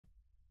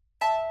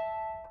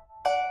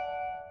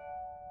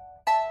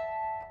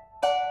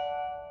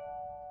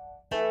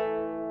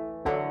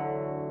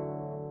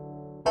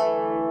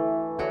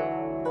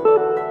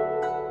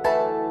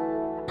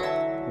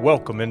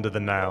Welcome into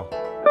the Now.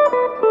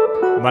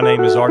 My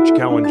name is Arch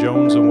Cowan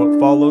Jones, and what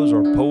follows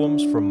are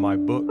poems from my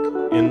book,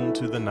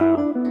 Into the Now.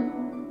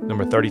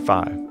 Number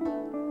 35,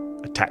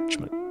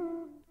 Attachment.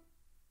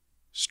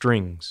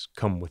 Strings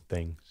come with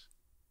things,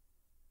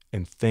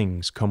 and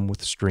things come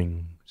with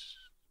strings.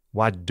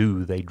 Why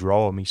do they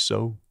draw me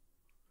so?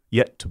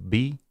 Yet to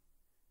be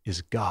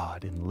is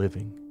God in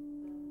living,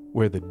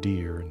 where the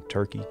deer and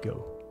turkey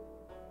go.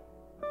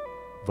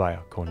 Vaya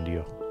con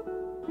Dios.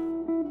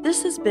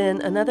 This has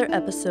been another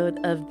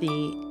episode of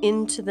the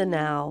Into the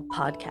Now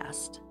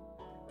podcast.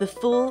 The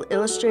full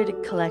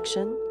illustrated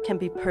collection can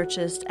be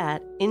purchased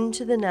at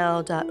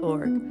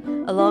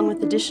intothenow.org, along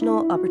with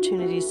additional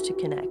opportunities to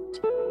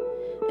connect.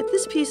 If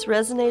this piece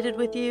resonated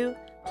with you,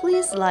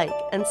 please like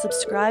and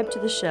subscribe to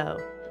the show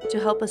to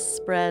help us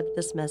spread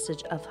this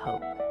message of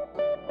hope.